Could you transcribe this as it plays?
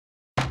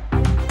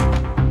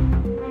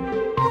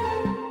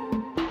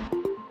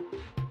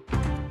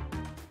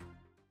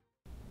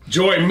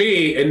Join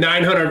me and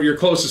 900 of your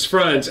closest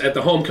friends at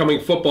the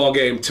homecoming football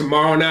game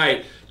tomorrow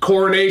night.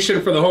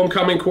 Coronation for the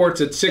homecoming courts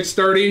at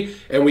 6:30,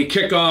 and we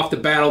kick off the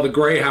Battle of the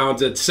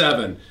Greyhounds at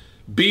 7.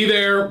 Be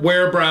there,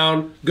 wear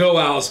brown, go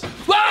Owls.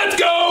 Let's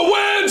go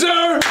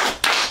Windsor!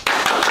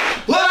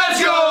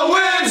 Let's go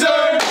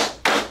Windsor!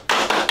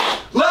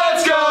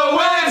 Let's go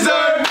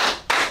Windsor!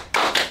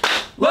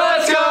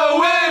 Let's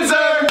go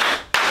Windsor!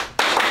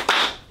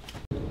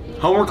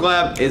 Homework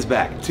Lab is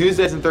back,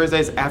 Tuesdays and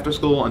Thursdays after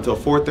school until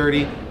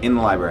 4:30 in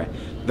the library.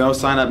 No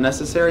sign up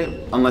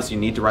necessary unless you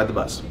need to ride the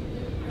bus.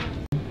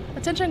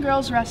 Attention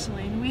girls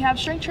wrestling. We have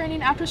strength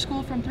training after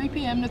school from 3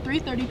 p.m. to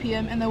 3:30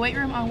 p.m. in the weight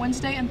room on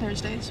Wednesday and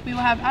Thursdays. We will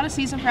have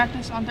out-of-season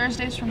practice on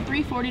Thursdays from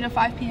 3:40 to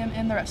 5 p.m.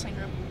 in the wrestling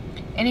room.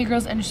 Any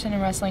girls interested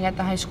in wrestling at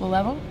the high school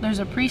level, there's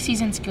a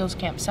preseason skills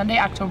camp Sunday,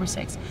 October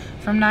 6th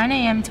from 9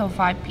 a.m. till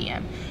 5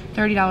 p.m.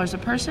 $30 a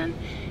person,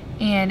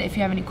 and if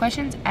you have any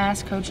questions,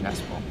 ask Coach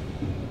Nussbaum.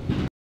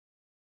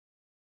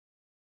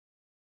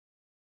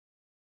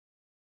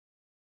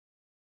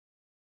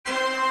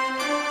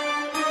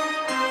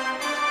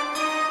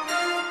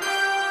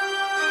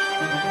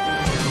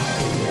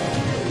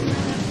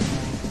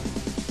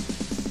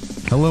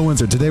 Hello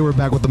Windsor, today we're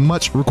back with the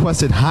much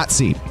requested hot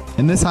seat.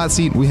 In this hot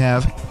seat we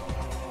have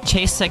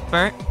Chase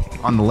Sickbert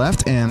on the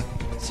left and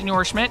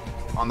Senor Schmidt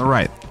on the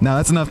right. Now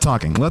that's enough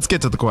talking, let's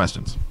get to the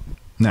questions.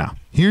 Now,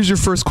 here's your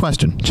first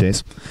question,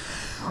 Chase.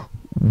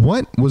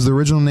 What was the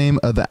original name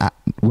of the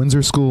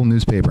Windsor School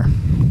newspaper?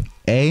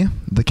 A,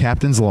 the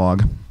Captain's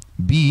Log,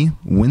 B,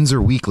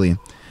 Windsor Weekly,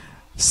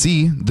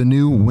 C, the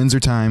New Windsor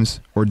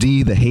Times, or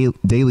D, the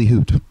Daily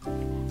Hoot?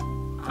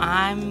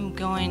 I'm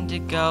going to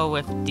go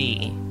with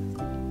D.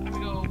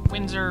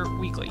 Windsor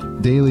Weekly.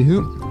 Daily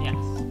Hoot? Yes.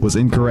 Was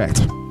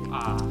incorrect.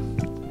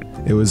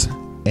 It was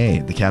A,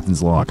 the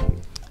Captain's Log.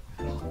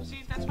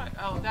 See, that's why.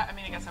 Oh, that. I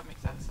mean, I guess that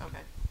makes sense. Okay.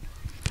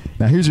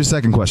 Now here's your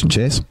second question,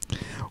 Chase.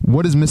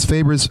 What is Miss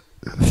Faber's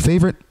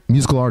favorite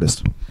musical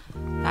artist?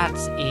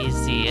 That's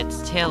easy.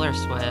 It's Taylor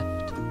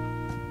Swift.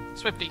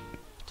 Swifty.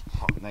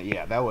 Oh,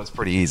 yeah, that was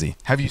pretty easy.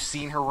 Have you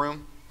seen her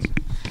room?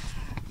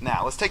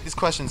 Now, let's take these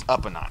questions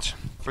up a notch.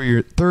 For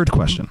your third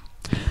question,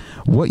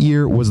 what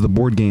year was the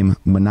board game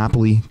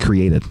Monopoly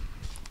created?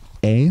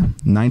 A,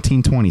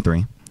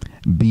 1923,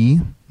 B,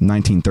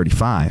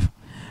 1935,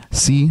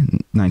 C,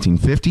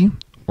 1950,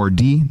 or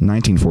D,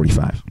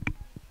 1945?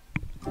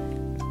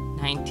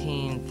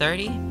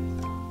 1930?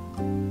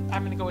 I'm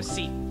going to go with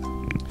C.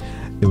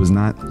 It was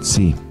not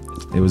C.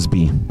 It was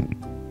B.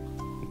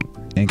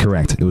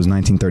 Incorrect. It was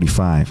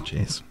 1935,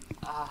 Chase.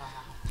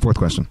 Fourth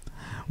question.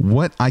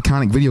 What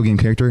iconic video game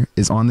character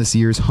is on this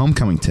year's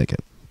homecoming ticket?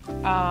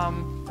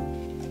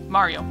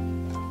 Mario.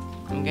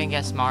 I'm going to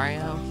guess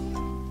Mario.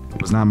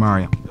 It was not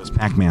Mario. It was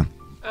Pac-Man.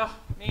 Oh,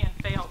 man,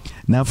 failed.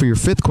 Now for your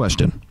fifth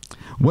question.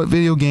 What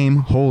video game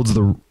holds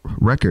the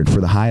record for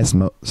the highest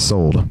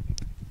sold?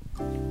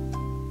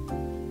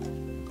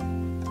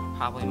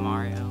 Probably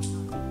Mario.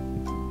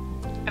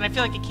 And I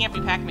feel like it can't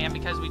be Pac-Man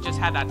because we just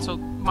had that, so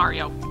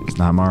Mario. It's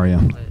not Mario.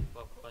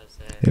 What was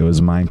it? It was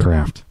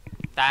Minecraft.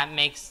 That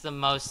makes the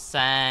most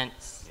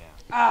sense.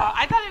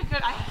 I thought it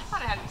could. I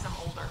thought it had to be some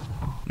older.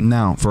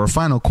 Now, for our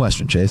final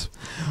question, Chase.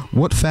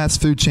 What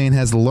fast food chain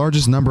has the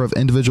largest number of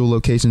individual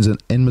locations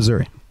in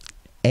Missouri?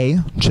 A,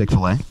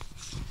 Chick-fil-A,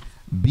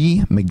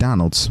 B,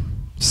 McDonald's,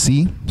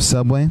 C,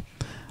 Subway,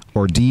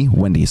 or D,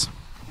 Wendy's?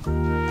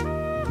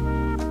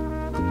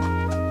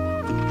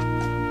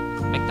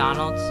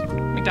 McDonald's?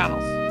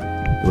 McDonald's.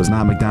 It was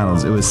not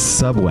McDonald's. It was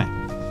Subway.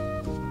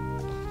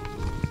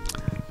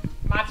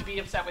 Not to be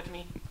upset with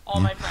me.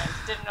 All my friends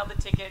didn't know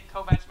the ticket.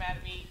 Kovac's mad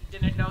at me.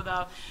 Didn't know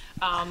the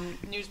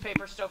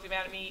newspaper. Stofy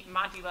mad at me.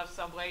 Monty left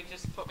Subway.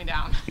 Just put me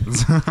down.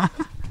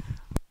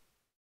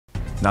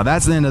 Now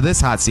that's the end of this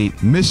hot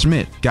seat. Miss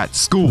Schmidt got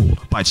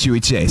schooled by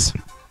Chewy Chase.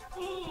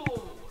 Ooh.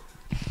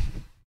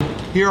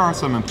 Here are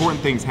some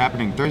important things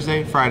happening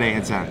Thursday, Friday,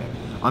 and Saturday.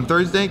 On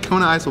Thursday,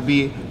 Kona Ice will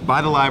be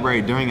by the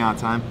library during out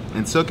time,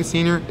 and Soka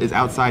Senior is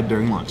outside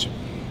during lunch.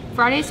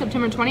 Friday,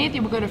 September 20th,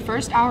 you will go to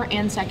first hour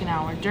and second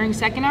hour. During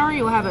second hour,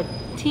 you will have a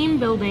team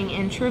building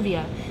and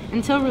trivia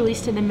until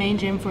released to the main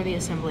gym for the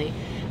assembly.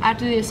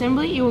 After the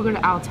assembly, you will go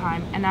to out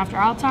time, and after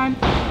out time,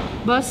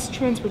 bus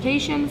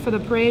transportation for the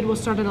parade will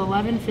start at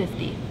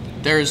 11:50.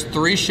 There's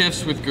 3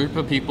 shifts with group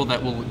of people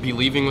that will be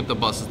leaving with the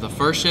buses. The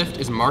first shift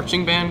is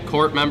marching band,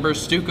 court members,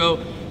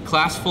 stucco,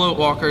 class float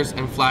walkers,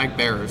 and flag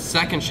bearers.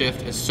 Second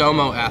shift is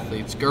SOMO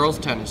athletes, girls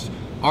tennis,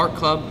 art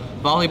club,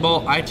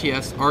 volleyball,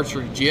 ITS,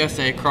 archery,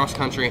 GSA, cross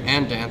country,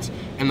 and dance.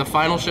 And the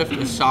final shift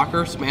is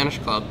soccer, Spanish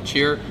club,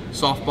 cheer,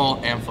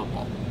 softball, and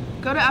football.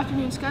 Go to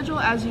afternoon schedule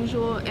as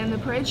usual, and the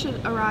parade should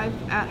arrive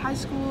at high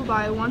school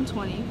by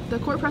 1:20. The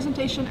court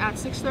presentation at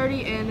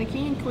 6:30, and the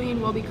king and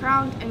queen will be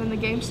crowned, and then the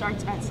game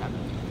starts at 7.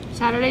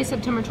 Saturday,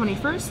 September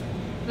 21st,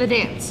 the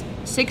dance,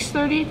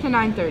 6:30 to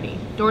 9:30.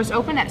 Doors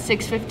open at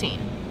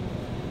 6:15.